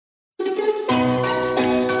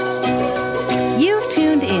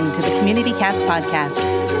Cats podcast.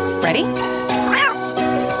 Ready?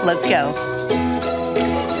 Let's go.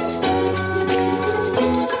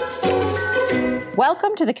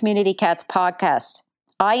 Welcome to the Community Cats podcast.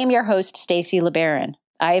 I am your host, Stacy LeBaron.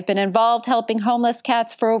 I have been involved helping homeless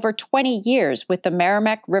cats for over 20 years with the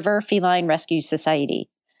Merrimack River Feline Rescue Society.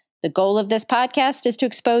 The goal of this podcast is to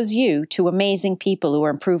expose you to amazing people who are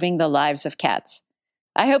improving the lives of cats.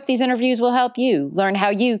 I hope these interviews will help you learn how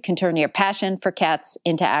you can turn your passion for cats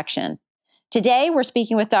into action. Today, we're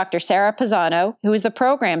speaking with Dr. Sarah Pizano, who is the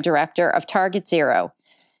program director of Target Zero.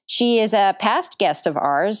 She is a past guest of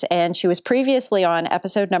ours, and she was previously on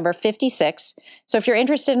episode number 56. So if you're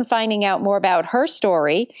interested in finding out more about her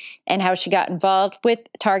story and how she got involved with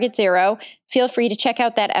Target Zero, feel free to check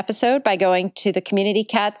out that episode by going to the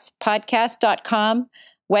communitycatspodcast.com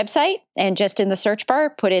website, and just in the search bar,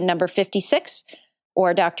 put in number 56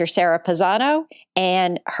 or Dr. Sarah Pizano,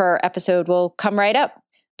 and her episode will come right up.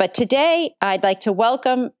 But today, I'd like to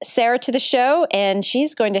welcome Sarah to the show, and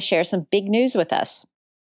she's going to share some big news with us.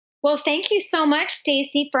 Well, thank you so much,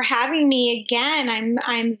 Stacy, for having me again.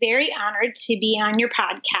 I'm very honored to be on your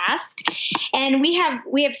podcast, and we have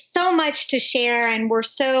so much to share, and we're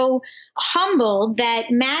so humbled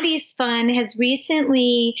that Maddie's Fund has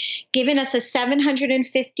recently given us a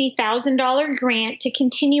 $750,000 grant to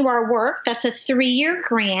continue our work. That's a 3-year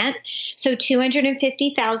grant, so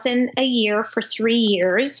 $250,000 a year for 3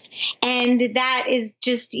 years, and that is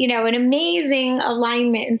just an amazing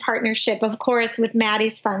alignment and partnership, of course, with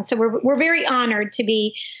Maddie's Fund. So we're very honored to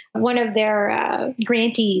be one of their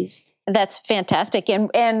grantees. That's fantastic.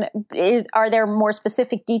 And are there more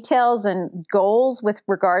specific details and goals with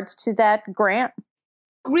regards to that grant?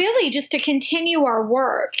 Really, just to continue our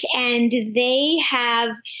work. And they have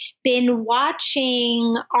been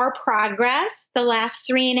watching our progress the last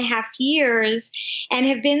 3.5 years and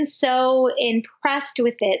have been so impressed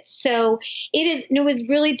with it. So it was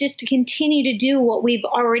really just to continue to do what we've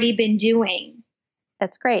already been doing.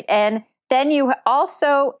 That's great. And then you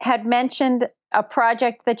also had mentioned a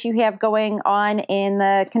project that you have going on in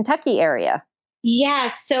the Kentucky area.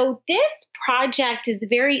 Yes. So this project is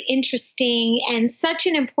very interesting and such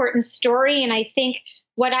an important story. And I think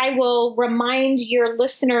what I will remind your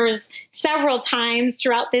listeners several times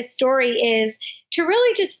throughout this story is to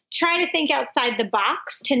really just try to think outside the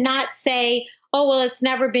box, to not say, oh, well, it's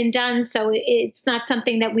never been done, so it's not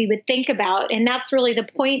something that we would think about. And that's really the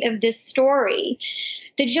point of this story.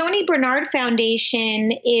 The Joni Bernard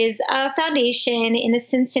Foundation is a foundation in the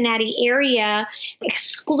Cincinnati area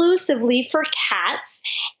exclusively for cats.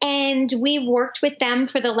 And we've worked with them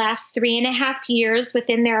for the last 3.5 years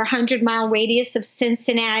within their 100-mile radius of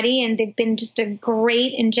Cincinnati. And they've been just a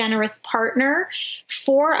great and generous partner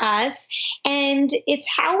for us. And it's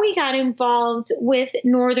how we got involved with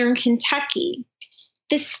Northern Kentucky.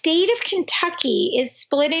 The state of Kentucky is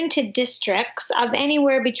split into districts of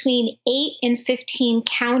anywhere between 8 and 15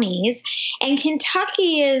 counties, and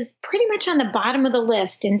Kentucky is pretty much on the bottom of the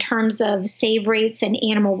list in terms of save rates and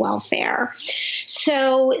animal welfare.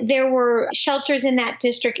 So there were shelters in that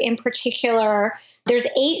district in particular. There's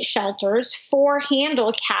 8 shelters, 4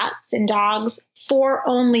 handle cats and dogs, 4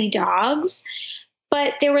 only dogs.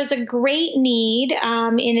 But there was a great need,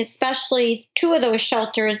 in especially 2 of those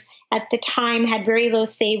shelters at the time had very low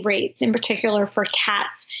save rates, in particular for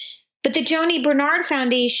cats. But the Joni Bernard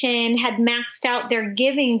Foundation had maxed out their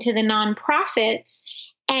giving to the nonprofits,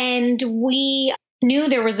 and we knew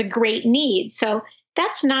there was a great need. So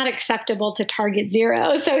that's not acceptable to Target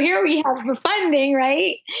Zero. So here we have the funding,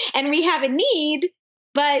 right? And we have a need,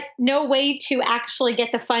 but no way to actually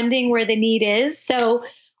get the funding where the need is. So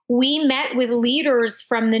we met with leaders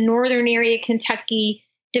from the Northern Area Kentucky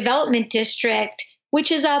Development District,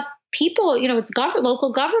 which is a people, it's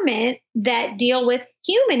local government that deal with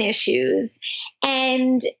human issues.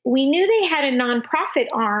 And we knew they had a nonprofit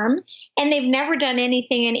arm, and they've never done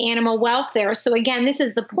anything in animal welfare. So again, this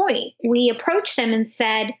is the point. We approached them and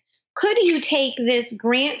said, could you take this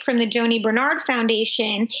grant from the Joni Bernard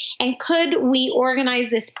Foundation, and could we organize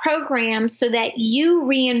this program so that you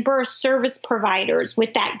reimburse service providers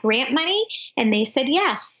with that grant money? And they said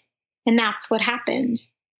yes. And that's what happened.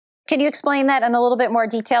 Can you explain that in a little bit more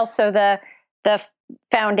detail? So the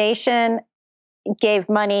foundation gave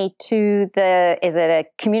money to is it a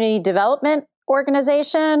community development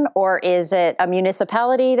organization, or is it a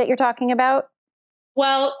municipality that you're talking about?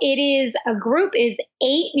 Well, is 8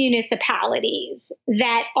 municipalities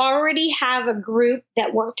that already have a group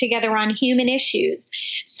that work together on human issues.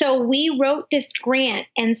 So we wrote this grant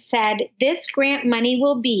and said, this grant money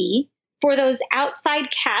will be for those outside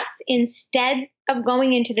cats, instead of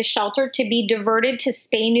going into the shelter, to be diverted to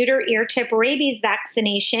spay, neuter, ear tip, rabies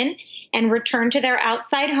vaccination and return to their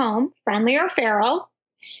outside home, friendly or feral.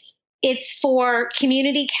 It's for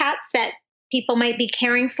community cats that people might be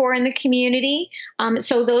caring for in the community.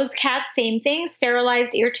 So those cats, same thing,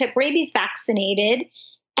 sterilized, ear tip, rabies vaccinated.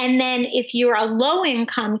 And then if you're a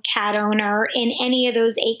low-income cat owner in any of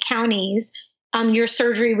those 8 counties, your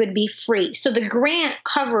surgery would be free. So the grant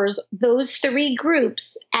covers those 3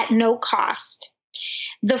 groups at no cost.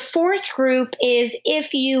 The 4th group is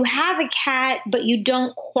if you have a cat, but you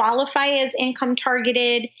don't qualify as income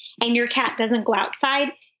targeted and your cat doesn't go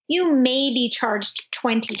outside, you may be charged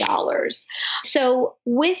 $20. So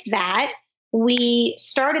with that, we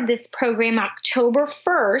started this program October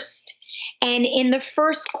 1st. And in the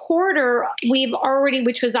first quarter, we've already,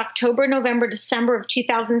 which was October, November, December of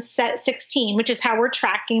 2016, which is how we're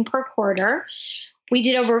tracking per quarter, we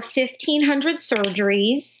did over 1,500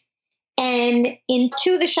 surgeries. And in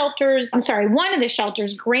one of the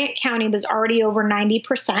shelters, Grant County was already over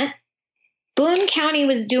 90%. Boone County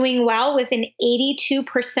was doing well with an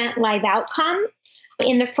 82% live outcome.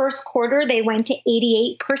 In the first quarter, they went to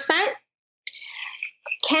 88%.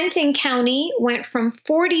 Kenton County went from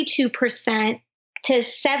 42% to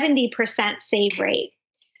 70% save rate.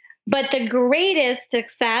 But the greatest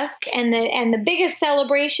success and the biggest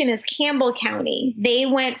celebration is Campbell County. They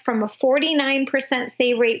went from a 49%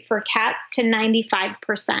 save rate for cats to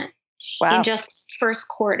 95%. Wow. In just first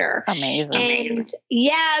quarter. Amazing. And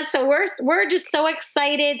yeah, so we're just so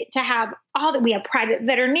excited to have we have private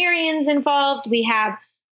veterinarians involved. We have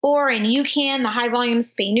OR and UCAN, the high volume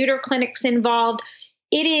spay neuter clinics involved.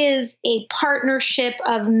 It is a partnership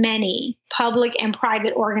of many public and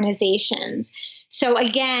private organizations. So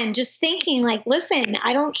again, just thinking like, listen,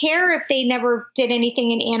 I don't care if they never did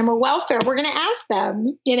anything in animal welfare. We're going to ask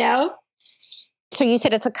them, So you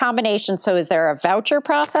said it's a combination. So is there a voucher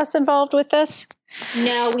process involved with this?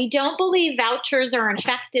 No, we don't believe vouchers are an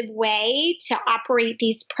effective way to operate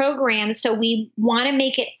these programs. So we want to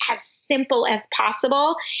make it as simple as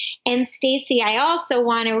possible. And Stacy, I also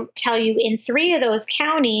want to tell you in 3 of those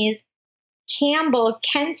counties, Campbell,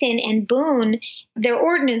 Kenton, and Boone, their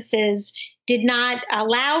ordinances did not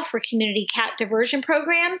allow for community cat diversion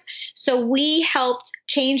programs. So we helped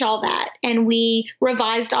change all that and we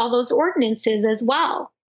revised all those ordinances as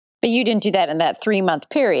well. But you didn't do that in that 3-month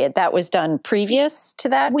period. That was done previous to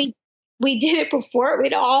that? We did it before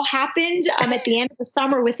it all happened at the end of the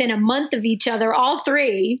summer within a month of each other, all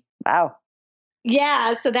 3. Wow.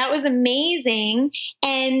 Yeah, so that was amazing.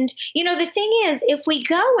 And, the thing is, if we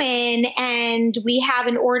go in and we have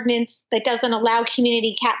an ordinance that doesn't allow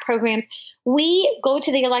community cat programs, we go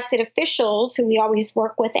to the elected officials who we always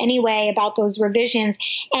work with anyway about those revisions.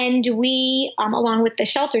 And we, along with the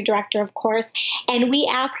shelter director, of course, and we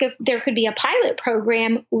ask if there could be a pilot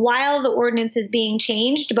program while the ordinance is being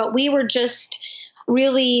changed. But we were just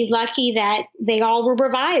really lucky that they all were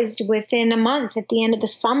revised within a month at the end of the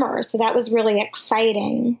summer. So that was really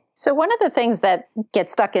exciting. So one of the things that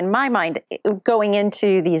gets stuck in my mind going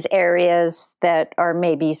into these areas that are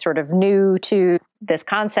maybe sort of new to this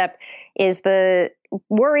concept is the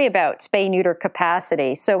worry about spay-neuter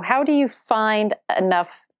capacity. So how do you find enough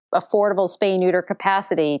affordable spay-neuter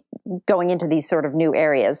capacity going into these sort of new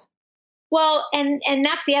areas? Well, and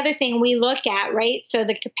that's the other thing we look at, right? So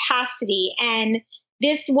the capacity, and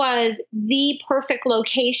this was the perfect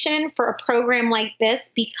location for a program like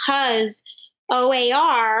this because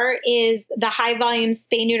OAR is the high volume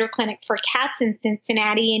spay neuter clinic for cats in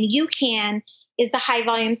Cincinnati, and UCAN is the high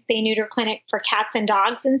volume spay neuter clinic for cats and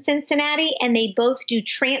dogs in Cincinnati, and they both do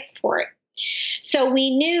transport. So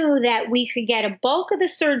we knew that we could get a bulk of the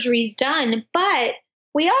surgeries done, but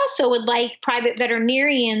we also would like private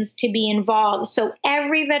veterinarians to be involved. So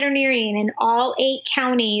every veterinarian in all 8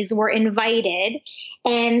 counties were invited.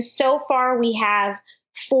 And so far we have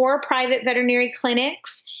 4 private veterinary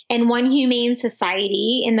clinics and 1 humane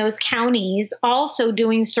society in those counties also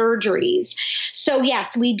doing surgeries. So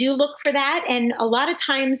yes, we do look for that. And a lot of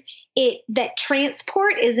times that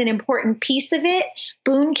transport is an important piece of it.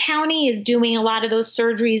 Boone County is doing a lot of those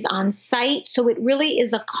surgeries on site. So it really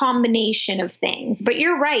is a combination of things. But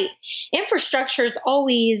you're right. Infrastructure is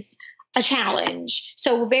always a challenge.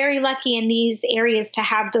 So we're very lucky in these areas to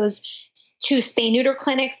have those 2 spay-neuter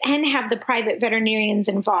clinics and have the private veterinarians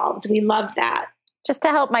involved. We love that. Just to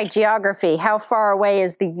help my geography, how far away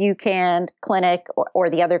is the UCAN clinic or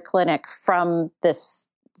the other clinic from this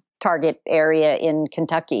target area in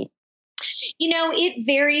Kentucky? It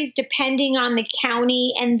varies depending on the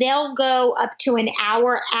county, and they'll go up to an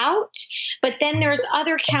hour out. But then there's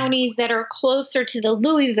other counties that are closer to the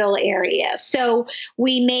Louisville area. So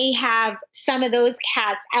we may have some of those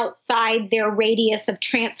cats outside their radius of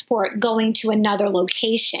transport going to another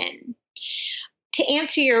location.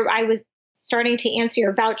 I was starting to answer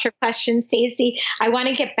your voucher question, Stacey. I want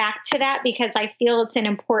to get back to that because I feel it's an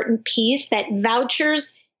important piece that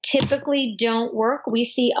vouchers typically don't work. We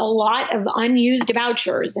see a lot of unused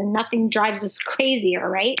vouchers and nothing drives us crazier,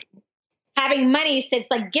 right? Having money sits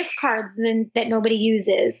like gift cards that nobody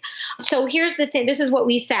uses. So here's the thing. This is what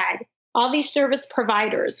we said. All these service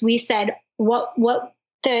providers, we said what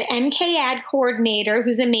the NCAD coordinator,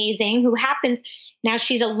 who's amazing, now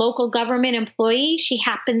she's a local government employee. She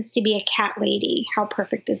happens to be a cat lady. How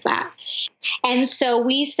perfect is that? And so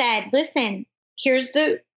we said, listen, here's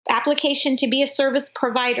the application to be a service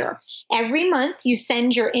provider. Every month you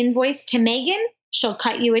send your invoice to Megan. She'll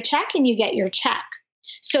cut you a check and you get your check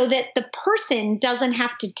so that the person doesn't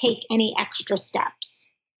have to take any extra steps.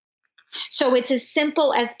 So it's as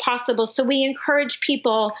simple as possible. So we encourage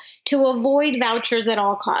people to avoid vouchers at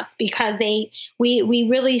all costs because we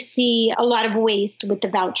really see a lot of waste with the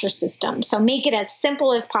voucher system. So make it as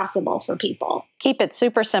simple as possible for people. Keep it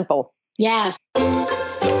super simple. Yes.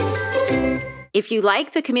 If you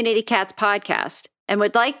like the Community Cats podcast and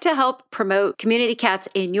would like to help promote community cats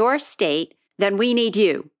in your state, then we need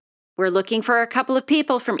you. We're looking for a couple of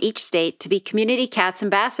people from each state to be Community Cats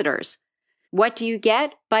ambassadors. What do you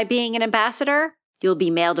get by being an ambassador? You'll be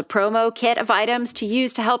mailed a promo kit of items to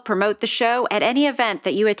use to help promote the show at any event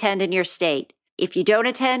that you attend in your state. If you don't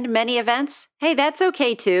attend many events, hey, that's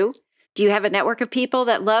okay too. Do you have a network of people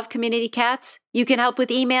that love community cats? You can help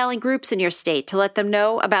with emailing groups in your state to let them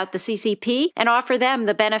know about the CCP and offer them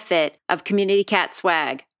the benefit of community cat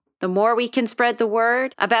swag. The more we can spread the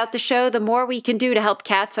word about the show, the more we can do to help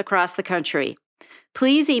cats across the country.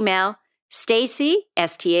 Please email Stacy,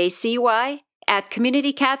 Stacy, at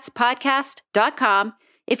communitycatspodcast.com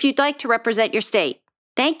if you'd like to represent your state.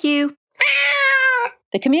 Thank you.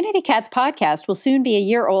 The Community Cats podcast will soon be a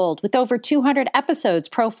year old with over 200 episodes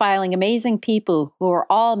profiling amazing people who are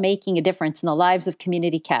all making a difference in the lives of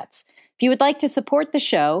community cats. If you would like to support the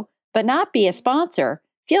show but not be a sponsor,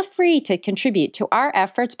 feel free to contribute to our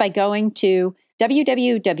efforts by going to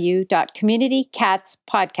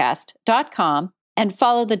www.communitycatspodcast.com and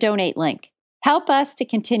follow the donate link. Help us to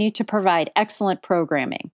continue to provide excellent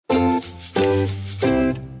programming.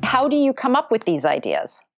 How do you come up with these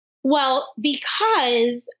ideas? Well,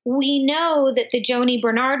 because we know that the Joni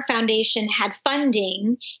Bernard Foundation had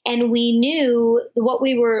funding, and we knew what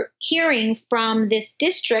we were hearing from this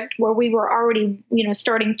district where we were already,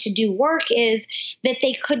 starting to do work is that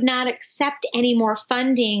they could not accept any more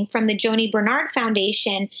funding from the Joni Bernard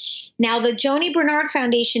Foundation. Now, the Joni Bernard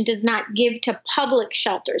Foundation does not give to public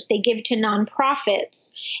shelters. They give to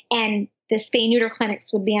nonprofits, and the spay-neuter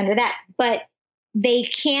clinics would be under that. But they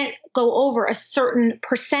can't go over a certain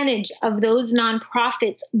percentage of those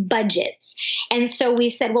nonprofits' budgets. And so we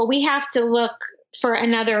said, well, we have to look for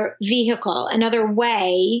another vehicle, another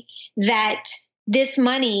way that this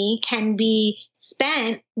money can be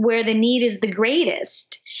spent where the need is the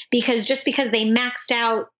greatest. Because just because they maxed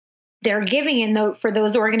out their giving for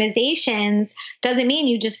those organizations doesn't mean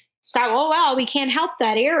you just stop, oh, wow, we can't help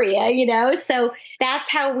that area, So that's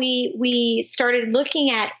how we started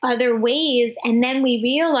looking at other ways. And then we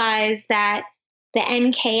realized that the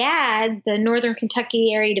NCAD, the Northern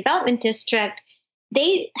Kentucky Area Development District,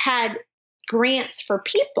 they had grants for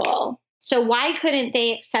people. So why couldn't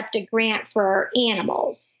they accept a grant for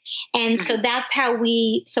animals? And so that's how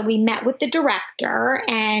we met with the director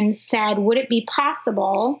and said, would it be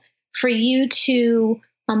possible for you to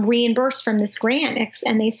reimbursed from this grant?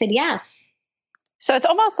 And they said yes. So it's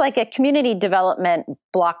almost like a community development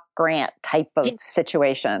block grant type of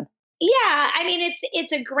situation. Yeah. I mean,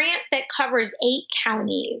 it's a grant that covers 8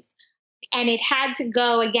 counties, and it had to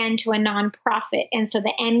go again to a nonprofit. And so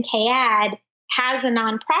the NCAD has a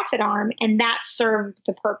nonprofit arm, and that served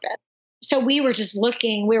the purpose. So we were just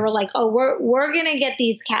looking, we were like, oh, we're going to get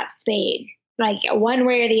these cats spayed. Like one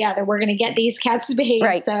way or the other, we're going to get these cats spayed.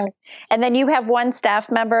 Right. So, and then you have one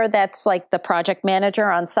staff member that's like the project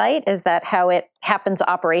manager on site. Is that how it happens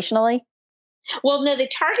operationally? Well, no, the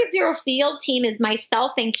Target Zero field team is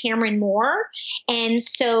myself and Cameron Moore. And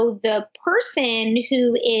so the person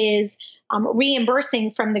who is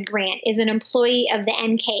reimbursing from the grant is an employee of the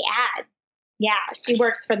NCAD. Yeah, she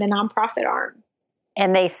works for the nonprofit arm.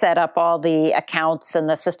 And they set up all the accounts and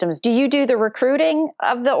the systems. Do you do the recruiting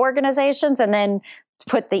of the organizations and then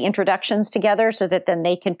put the introductions together so that then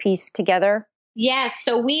they can piece together Yes,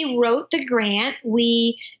 so we wrote the grant.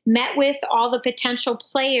 We met with all the potential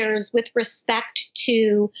players with respect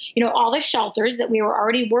to, all the shelters that we were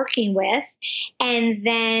already working with, and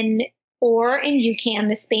then or in UCAN,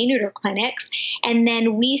 the spay neuter clinics. And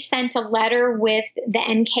then we sent a letter with the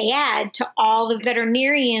NCAD to all the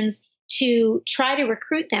veterinarians to try to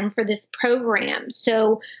recruit them for this program.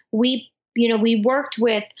 So we worked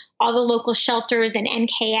with all the local shelters and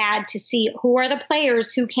NCAD to see who are the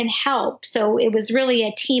players who can help. So it was really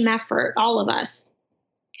a team effort, all of us.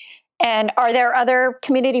 And are there other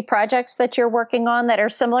community projects that you're working on that are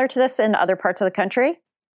similar to this in other parts of the country?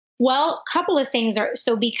 Well, a couple of things are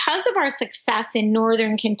so because of our success in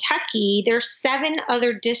Northern Kentucky, there's 7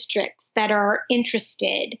 other districts that are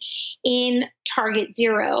interested in Target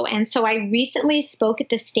Zero. And so I recently spoke at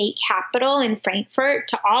the state capitol in Frankfurt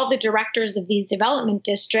to all the directors of these development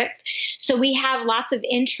districts. So we have lots of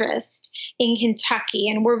interest in Kentucky,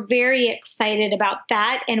 and we're very excited about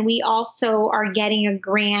that. And we also are getting a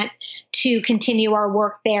grant to continue our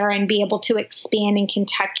work there and be able to expand in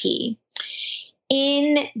Kentucky.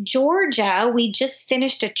 In Georgia, we just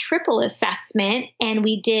finished a triple assessment, and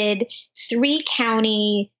we did 3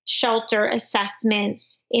 county shelter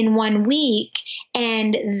assessments in 1 week.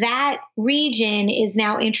 And that region is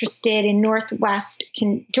now interested in Northwest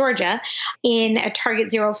Georgia in a Target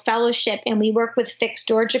Zero fellowship. And we work with Fix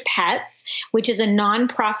Georgia Pets, which is a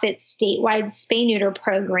nonprofit statewide spay neuter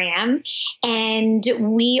program. And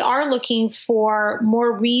we are looking for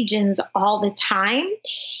more regions all the time.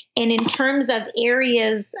 And in terms of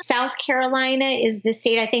areas, South Carolina is the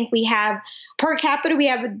state I think we have per capita, we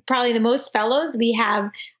have probably the most fellows. We have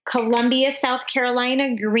Columbia, South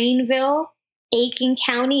Carolina, Greenville, Aiken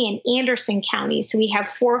County, and Anderson County. So we have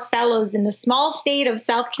 4 fellows in the small state of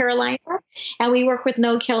South Carolina, and we work with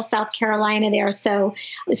No Kill South Carolina there.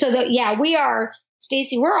 We are,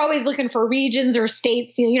 Stacey, we're always looking for regions or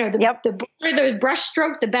states, the broader the brush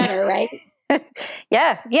stroke, the better, right?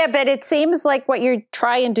 Yeah, but it seems like what you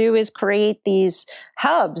try and do is create these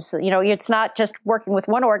hubs. It's not just working with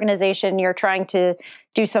one organization. You're trying to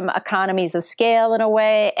do some economies of scale in a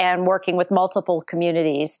way and working with multiple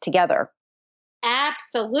communities together.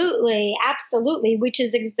 Absolutely, which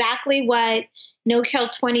is exactly what No Kill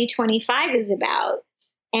 2025 is about.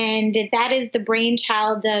 And that is the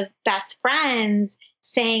brainchild of Best Friends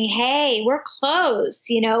saying, hey, we're close.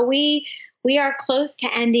 We are close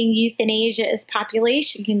to ending euthanasia as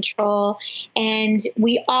population control, and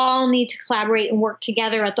we all need to collaborate and work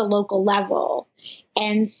together at the local level.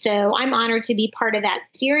 And so I'm honored to be part of that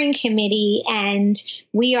steering committee, and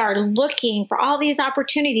we are looking for all these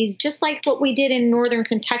opportunities, just like what we did in Northern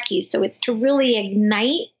Kentucky. So it's to really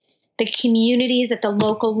ignite the communities at the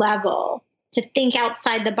local level to think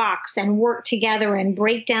outside the box and work together and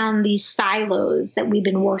break down these silos that we've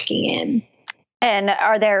been working in. And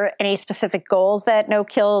are there any specific goals that No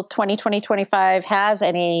Kill 2025 has?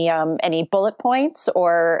 Any bullet points,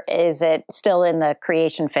 or is it still in the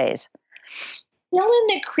creation phase? Still in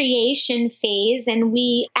the creation phase, and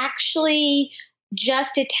we actually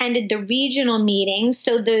just attended the regional meeting.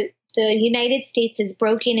 So the United States is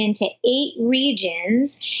broken into 8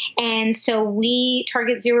 regions, and so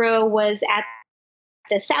Target Zero was at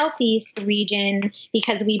the Southeast region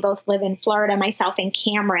because we both live in Florida, myself and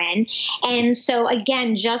Cameron. And so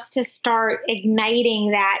again, just to start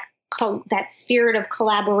igniting that spirit of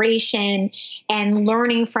collaboration and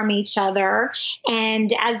learning from each other.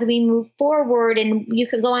 And as we move forward, and you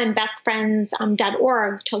could go on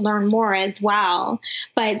bestfriends.org to learn more as well.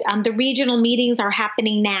 But the regional meetings are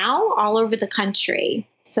happening now all over the country.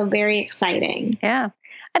 So very exciting. Yeah.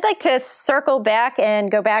 I'd like to circle back and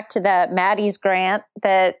go back to the Maddie's grant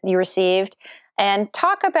that you received and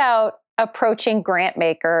talk about approaching grant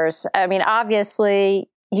makers. I mean, obviously,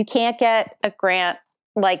 you can't get a grant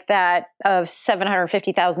like that of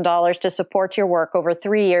 $750,000 to support your work over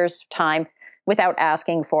 3 years' time without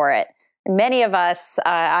asking for it. Many of us,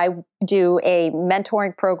 I do a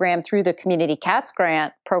mentoring program through the Community Cats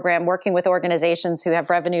Grant program, working with organizations who have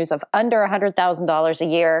revenues of under $100,000 a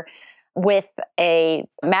year with a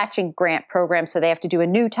matching grant program. So they have to do a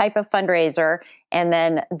new type of fundraiser. And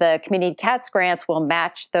then the Community Cats Grants will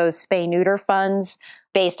match those spay-neuter funds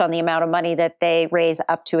based on the amount of money that they raise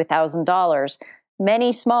up to $1,000.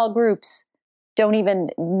 Many small groups don't even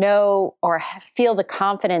know or feel the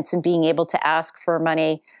confidence in being able to ask for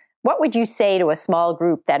money. What would you say to a small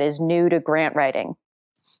group that is new to grant writing?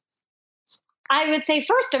 I would say,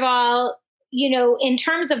 first of all, in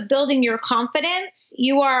terms of building your confidence,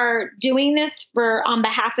 you are doing this on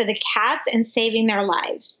behalf of the cats and saving their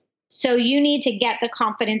lives. So you need to get the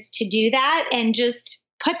confidence to do that and just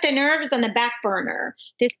put the nerves on the back burner.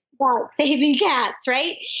 This is about saving cats,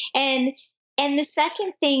 right? And the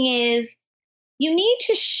second thing is you need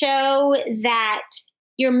to show that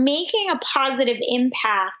you're making a positive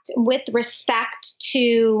impact with respect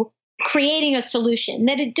to creating a solution,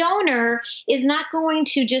 that a donor is not going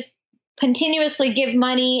to just continuously give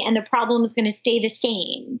money and the problem is going to stay the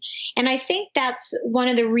same. And I think that's one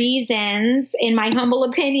of the reasons, in my humble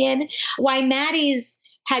opinion, why Maddie's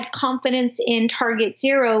had confidence in Target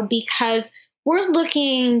Zero, because we're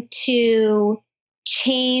looking to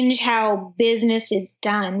change how business is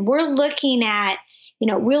done. We're looking at,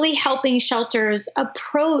 really helping shelters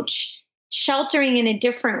approach sheltering in a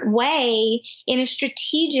different way, in a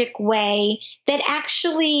strategic way that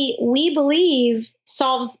actually, we believe,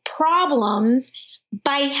 solves problems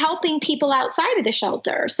by helping people outside of the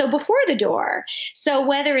shelter. So before the door. So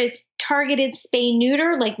whether it's targeted spay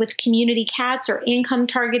neuter, like with community cats, or income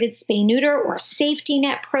targeted spay neuter, or safety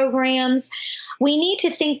net programs, we need to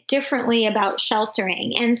think differently about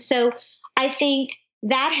sheltering. And so I think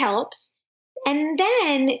that helps. And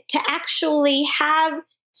then to actually have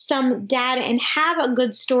some data and have a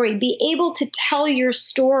good story, be able to tell your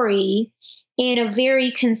story in a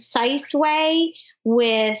very concise way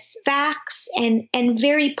with facts and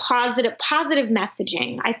very positive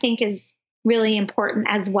messaging, I think is really important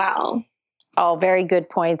as well. All very good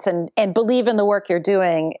points. And believe in the work you're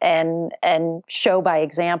doing and show by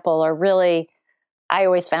example are really, I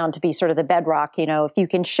always found to be sort of the bedrock. If you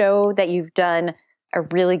can show that you've done a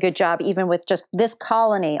really good job, even with just this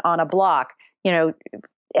colony on a block,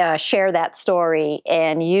 share that story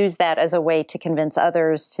and use that as a way to convince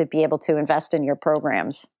others to be able to invest in your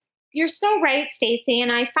programs. You're so right, Stacey.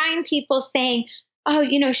 And I find people saying, oh,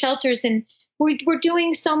 shelters, and we're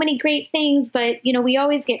doing so many great things, but, we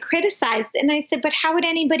always get criticized. And I said, but how would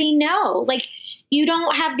anybody know? Like, you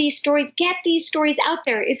don't have these stories. Get these stories out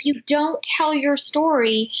there. If you don't tell your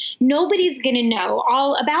story, nobody's going to know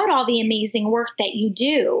all about all the amazing work that you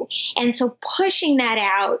do. And so pushing that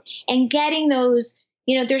out and getting those,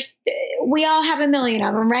 we all have a million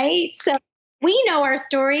of them, right? So we know our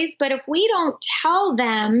stories, but if we don't tell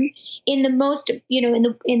them in the most,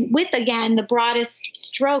 with again, the broadest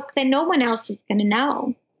stroke, then no one else is going to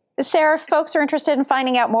know. Sarah, if folks are interested in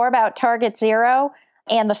finding out more about Target Zero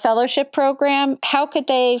and the fellowship program, how could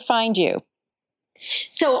they find you?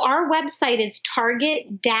 So our website is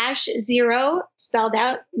target-zero, spelled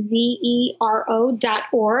out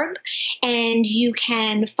zero.org. And you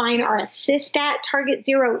can find our assist at Target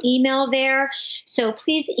Zero email there. So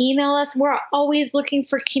please email us. We're always looking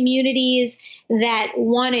for communities that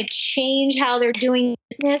want to change how they're doing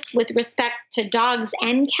business with respect to dogs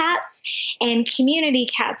and cats. And community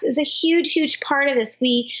cats is a huge, huge part of this.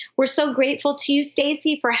 We're so grateful to you,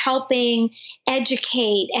 Stacey, for helping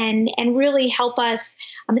educate and really help us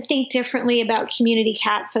think differently about community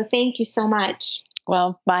cats. So thank you so much.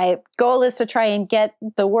 Well, my goal is to try and get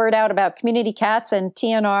the word out about community cats and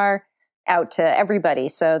TNR out to everybody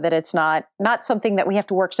so that it's not something that we have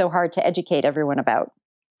to work so hard to educate everyone about.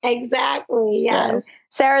 Exactly. Yes. So,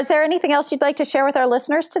 Sarah, is there anything else you'd like to share with our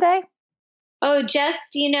listeners today? Oh, just,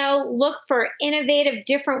 look for innovative,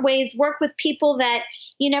 different ways, work with people that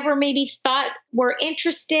you never maybe thought were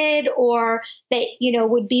interested or that,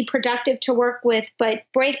 would be productive to work with, but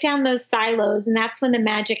break down those silos. And that's when the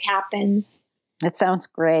magic happens. That sounds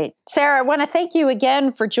great. Sarah, I want to thank you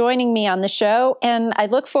again for joining me on the show. And I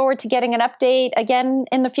look forward to getting an update again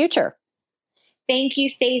in the future. Thank you,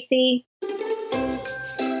 Stacey.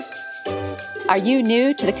 Are you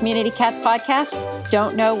new to the Community Cats podcast?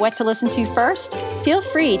 Don't know what to listen to first? Feel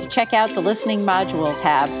free to check out the Listening Module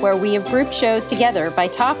tab, where we have grouped shows together by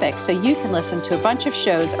topic so you can listen to a bunch of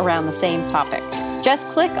shows around the same topic. Just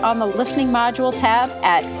click on the Listening Module tab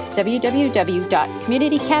at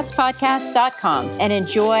www.communitycatspodcast.com and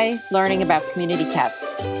enjoy learning about community cats.